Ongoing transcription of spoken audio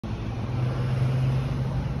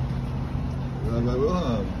Rabbi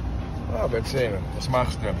Wilhelm. Oh, Betzena. Was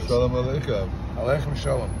machst du? Shalom Aleichem. Aleichem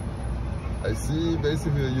Shalom. I see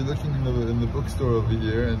basically that you're looking in the bookstore over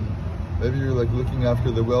here, and maybe you're like looking after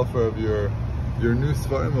the welfare of your new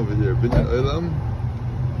Sfarim over here. Binyan Olam,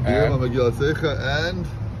 Biur Megillat Eicha, and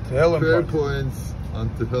prayer points on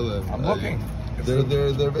Tehillim. I'm looking.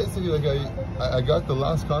 They're basically like I got the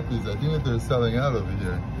last copies. I think that they're selling out over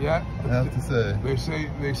here. Yeah. I have to say.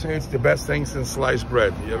 They say it's the best thing since sliced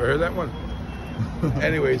bread. You ever heard that one?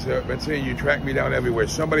 Anyways, Benzine, you track me down everywhere.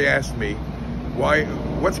 Somebody asked me,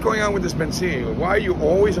 what's going on with this Benzine? Why are you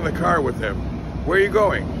always in the car with him? Where are you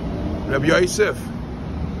going? Rabbi Yosef,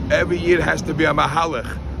 every year it has to be a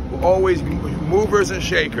mahalach. We're always movers and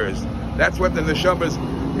shakers. That's what the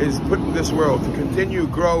neshama is put in this world, to continue,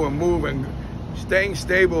 grow, and move, and staying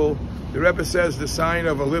stable. The Rebbe says the sign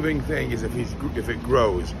of a living thing is if it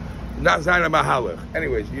grows. Not sign of mahalach.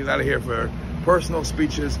 Anyways, you're not here for personal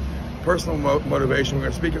speeches, personal motivation. We're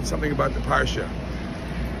going to speak of something about the Parsha.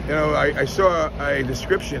 You know, I saw a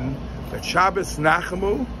description that Shabbos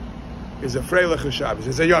נחmo is a Freilich Shabbos.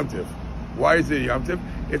 It's a Yom Tov. Why is it a Yom Tov?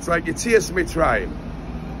 It's like Yetzias Mitzrayim.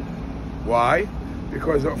 Why?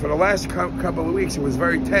 Because for the last couple of weeks it was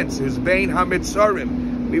very tense. It was Bein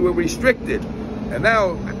HaMitzarim. We were restricted. And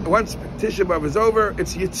now, once Tisha B'Av is over,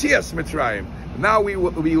 it's Yetzias Mitzrayim. Now we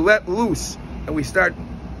let loose, and we start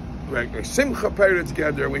like Simcha Perah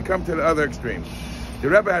together, and we come to the other extreme. The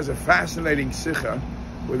Rebbe has a fascinating Sikha,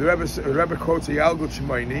 where the Rebbe quotes the Yalkut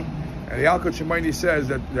Shemaini, and the Yalkut Shemaini says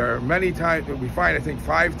that there are many times, we find I think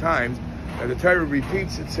 5 times, that the Torah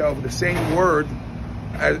repeats itself the same word,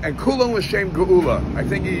 and Kulon L'Shem Geula. I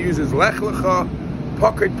think he uses Lech Lecha,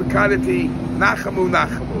 Pocket Pekadati, Nachamu,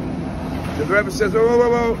 Nachamu. So the Rebbe says,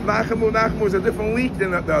 oh, Nachamu is a different leak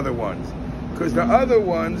than the other ones. Because the other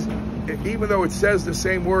ones, even though it says the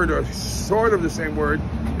same word, or sort of the same word,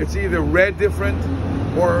 it's either read different,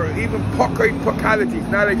 or even Pocket Pekadati,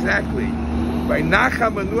 not exactly. By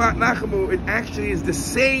Nachamu, it actually is the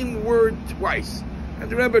same word twice. And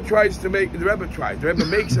the Rebbe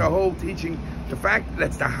makes a whole teaching, the fact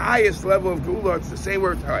that's the highest level of Geula, it's the same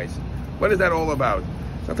word twice. What is that all about?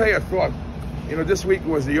 So I'll tell you a thought. You know, this week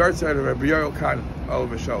was the yahrzeit of Rabbi Yoel Khan,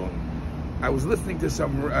 Olav Shalom. I was listening to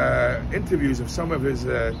some interviews of some of his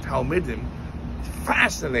Talmidim.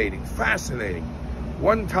 Fascinating.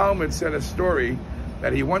 One Talmud said a story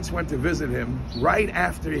that he once went to visit him right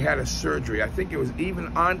after he had a surgery. I think it was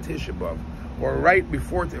even on Tisha B'Av, or right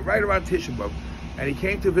around Tisha B'Av. And he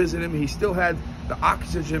came to visit him. He still had the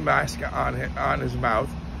oxygen mask on his mouth.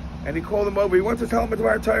 And he called him over. He went to tell him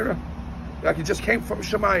about Torah. Like he just came from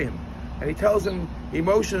Shemayim. And he tells him, he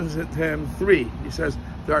motions to him 3. He says,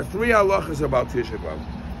 there are 3 halachas about Tisha B'Av.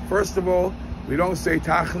 First of all, we don't say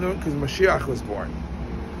Tachanun because Mashiach was born.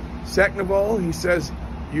 Second of all, he says,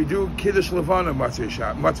 you do Kiddush Levana Matzah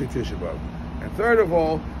Tisha B'Av. And third of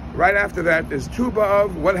all, right after that, there's Tu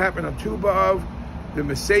B'Av. What happened on Tu B'Av? The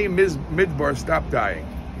Mesei Midbar stopped dying.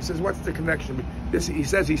 He says, what's the connection? He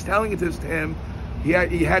says he's telling this to him. He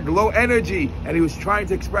had low energy, and he was trying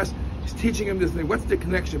to express. He's teaching him this thing. What's the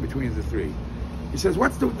connection between the 3? He says,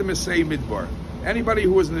 what's the Mesei Midbar? Anybody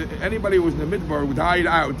who was in the Midbar who died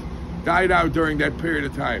out during that period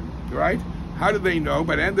of time, right? How did they know?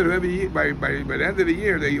 By the end of the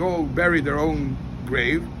year, they all buried their own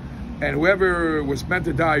grave, and whoever was meant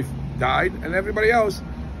to die died, and everybody else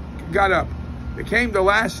got up. They came the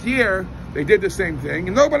last year, they did the same thing,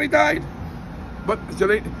 and nobody died. But so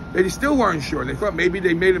they still weren't sure. They thought maybe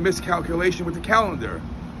they made a miscalculation with the calendar.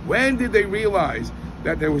 When did they realize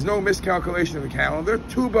that there was no miscalculation in the calendar?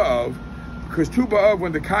 Tu B'Av, because Tu B'Av,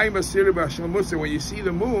 when the Kaima Siriba Shalamusa, when you see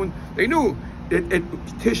the moon, they knew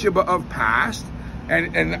Tisha B'Av passed,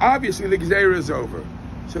 and obviously the Gzeira is over.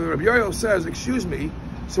 So Rabbi Yoel says, excuse me,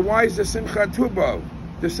 so why is the Simcha on Tu B'Av?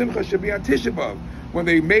 The Simcha should be on Tisha B'Av, when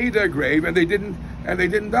they made their grave and they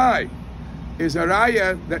didn't die. Is a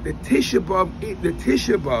raya that the Tisha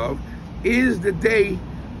B'Av is the day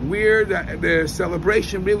where the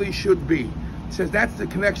celebration really should be. It says that's the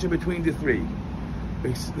connection between the 3.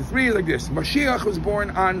 The 3 is like this: Mashiach was born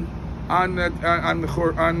on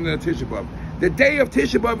Tisha B'Av. The day of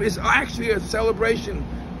Tisha B'Av is actually a celebration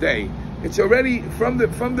day. It's already from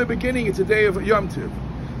the beginning. It's a day of Yom Tov.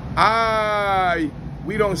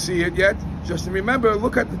 We don't see it yet. Just to remember,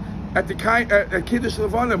 look at Kiddush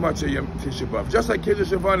Levana Matzah Tisha B'Av. Just like Kiddush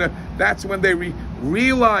Levana, that's when they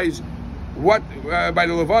realize what by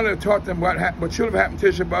the Levana taught them what should have happened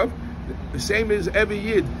Tisha B'Av. The same as every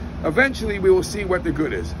Yid. Eventually, we will see what the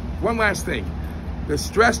good is. One last thing: the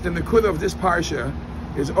stress and the kudah of this parsha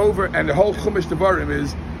is over, and the whole Chumash Devarim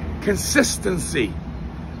is consistency.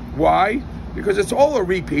 Why? Because it's all a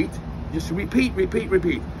repeat. Just repeat.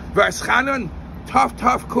 Vaetchanun, tough,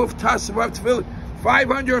 kuf, tas, vav, tefillah.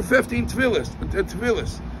 515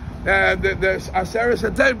 tefillahs. The Aseres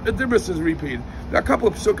Adibris is repeated. There are a couple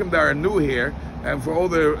of psukim that are new here, and for all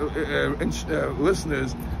the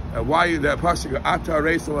listeners, why the pasuk Ata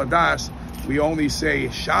Reis Ladas, we only say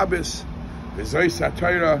Shabbos, the Zois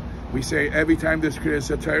HaTorah, we say every time there's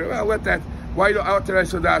Kriyas HaTorah. Well, let that. Why do Ata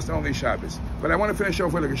Reis Ladas only Shabbos? But I want to finish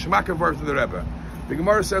off with a Shemaka verse of the Rebbe. The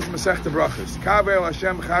Gemara says Masechta Brachos, Kaveh El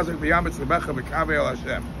Hashem Chazak V'Yametz Lebecha V'Kaveh El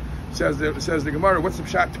Hashem. Says the Gemara, what's the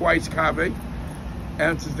pshat twice Kaveh?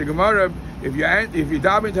 And says the Gemara, if you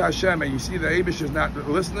daven to Hashem and you see the Eibush is not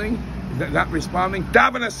listening, not responding,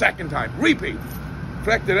 daven a second time, repeat.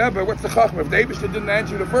 Frek the Rebbe, what's the chachma? If the Eibush didn't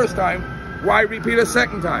answer you the first time, why repeat a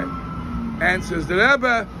second time? And says the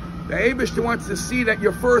Rebbe, the Eibush wants to see that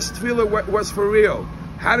your first tefillah was for real.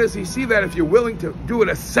 How does he see that if you're willing to do it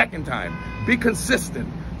a second time? Be consistent.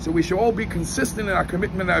 So we should all be consistent in our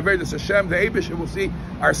commitment to Avodas Hashem. The Eibush will see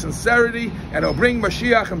our sincerity, and he'll bring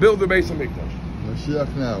Mashiach and build the Beis Hamikdash.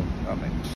 Mashiach now. Amen.